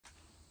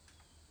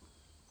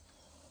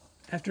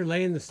after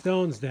laying the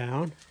stones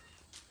down,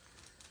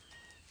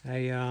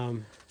 I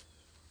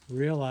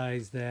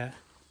realized that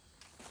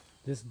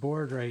this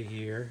board right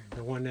here,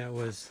 the one that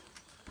was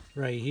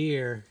right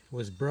here,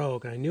 was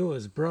broke. I knew it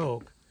was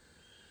broke,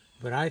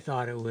 but I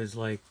thought it was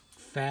like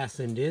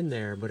fastened in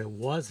there, but it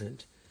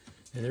wasn't.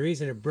 And the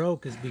reason it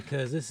broke is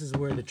because this is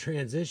where the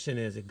transition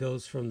is. It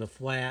goes from the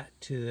flat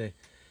to the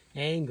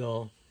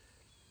angle,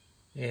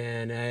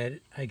 and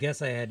I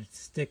guess I had it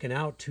sticking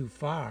out too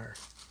far.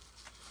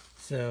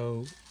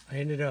 So I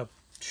ended up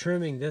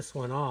trimming this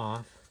one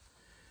off,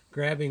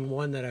 grabbing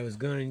one that I was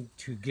going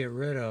to get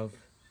rid of,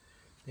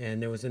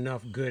 and there was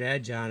enough good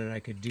edge on it I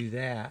could do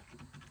that,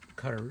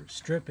 cut a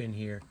strip in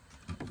here.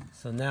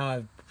 So now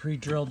I've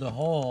pre-drilled the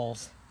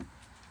holes,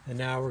 and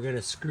now we're going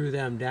to screw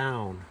them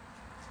down.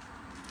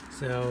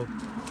 So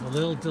a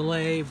little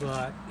delay,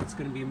 but it's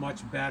going to be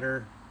much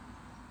better,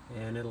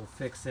 and it'll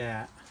fix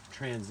that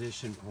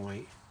transition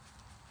point.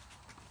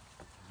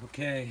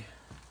 Okay,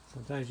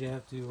 sometimes you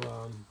have to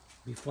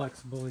be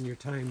flexible in your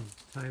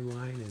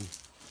timeline, and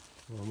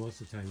well,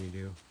 most of the time you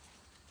do,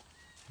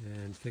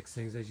 and fix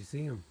things as you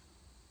see them.